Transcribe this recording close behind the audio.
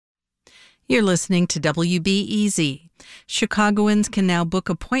You're listening to WBEZ. Chicagoans can now book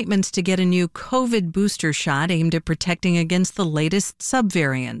appointments to get a new COVID booster shot aimed at protecting against the latest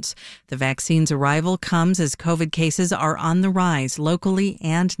subvariants. The vaccine's arrival comes as COVID cases are on the rise locally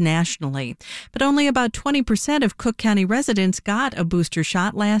and nationally. But only about 20% of Cook County residents got a booster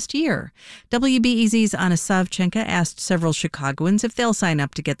shot last year. WBEZ's Anna Savchenko asked several Chicagoans if they'll sign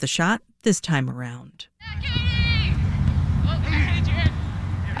up to get the shot this time around.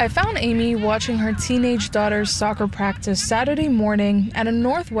 I found Amy watching her teenage daughter's soccer practice Saturday morning at a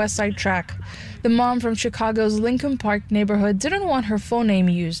Northwest Side track. The mom from Chicago's Lincoln Park neighborhood didn't want her full name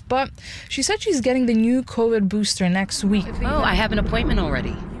used, but she said she's getting the new COVID booster next week. Oh, I have an appointment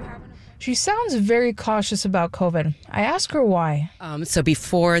already. She sounds very cautious about COVID. I asked her why. So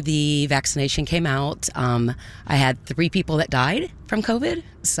before the vaccination came out, I had 3 people that died from COVID.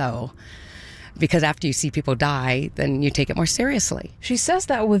 So because after you see people die, then you take it more seriously. She says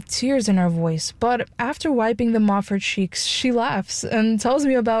that with tears in her voice, but after wiping them off her cheeks, she laughs and tells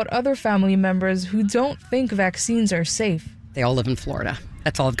me about other family members who don't think vaccines are safe. They all live in Florida.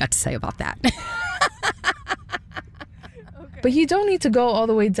 That's all I've got to say about that. But you don't need to go all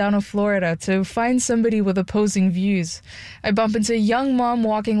the way down to Florida to find somebody with opposing views. I bump into a young mom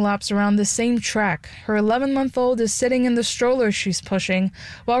walking laps around the same track. Her 11-month-old is sitting in the stroller she's pushing,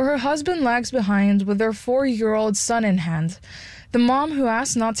 while her husband lags behind with their 4-year-old son in hand. The mom, who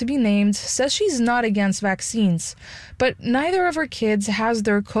asked not to be named, says she's not against vaccines. But neither of her kids has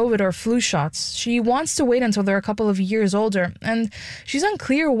their COVID or flu shots. She wants to wait until they're a couple of years older, and she's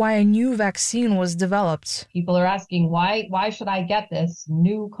unclear why a new vaccine was developed. People are asking, why should I get this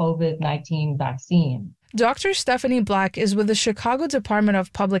new COVID-19 vaccine? Dr. Stephanie Black is with the Chicago Department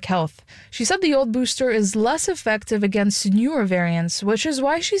of Public Health. She said the old booster is less effective against newer variants, which is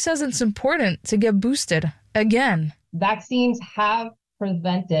why she says it's important to get boosted again. Vaccines have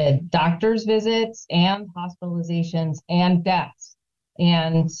prevented doctor's visits and hospitalizations and deaths.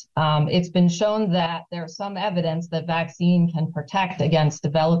 And it's been shown that there's some evidence that vaccine can protect against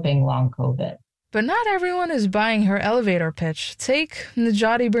developing long COVID. But not everyone is buying her elevator pitch. Take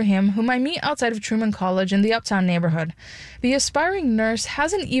Najat Ibrahim, whom I meet outside of Truman College in the Uptown neighborhood. The aspiring nurse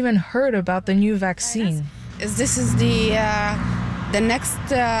hasn't even heard about the new vaccine. This is the next...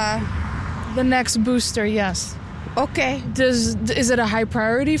 The next booster, yes. Okay. Is it a high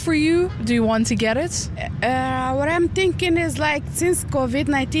priority for you? Do you want to get it? What I'm thinking is, like, since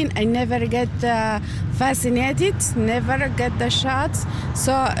COVID-19, I never get vaccinated, never get the shots.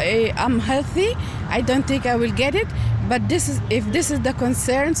 So I'm healthy. I don't think I will get it. But if this is the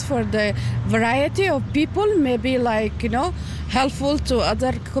concerns for the variety of people, maybe helpful to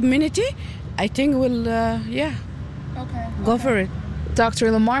other community, I think we'll, go for it.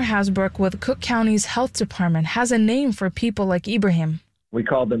 Dr. Lamar Hasbrook with Cook County's Health Department has a name for people like Ibrahim. We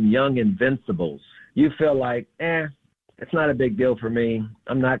call them young invincibles. You feel like, it's not a big deal for me.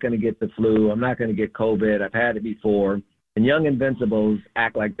 I'm not going to get the flu. I'm not going to get COVID. I've had it before. And young invincibles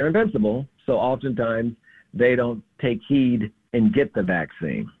act like they're invincible, so oftentimes they don't take heed and get the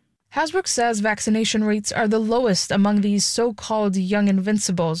vaccine. Hasbrook says vaccination rates are the lowest among these so-called young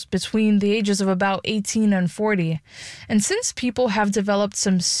invincibles between the ages of about 18 and 40. And since people have developed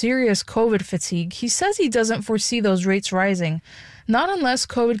some serious COVID fatigue, he says he doesn't foresee those rates rising, not unless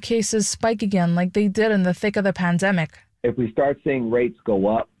COVID cases spike again like they did in the thick of the pandemic. If we start seeing rates go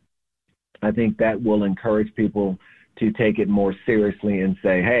up, I think that will encourage people to take it more seriously and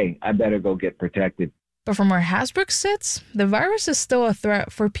say, hey, I better go get protected. But from where Hasbrook sits, the virus is still a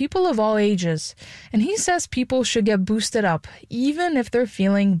threat for people of all ages. And he says people should get boosted up, even if they're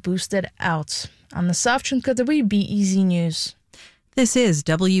feeling boosted out. On the Savchenko WBEZ News. This is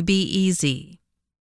WBEZ.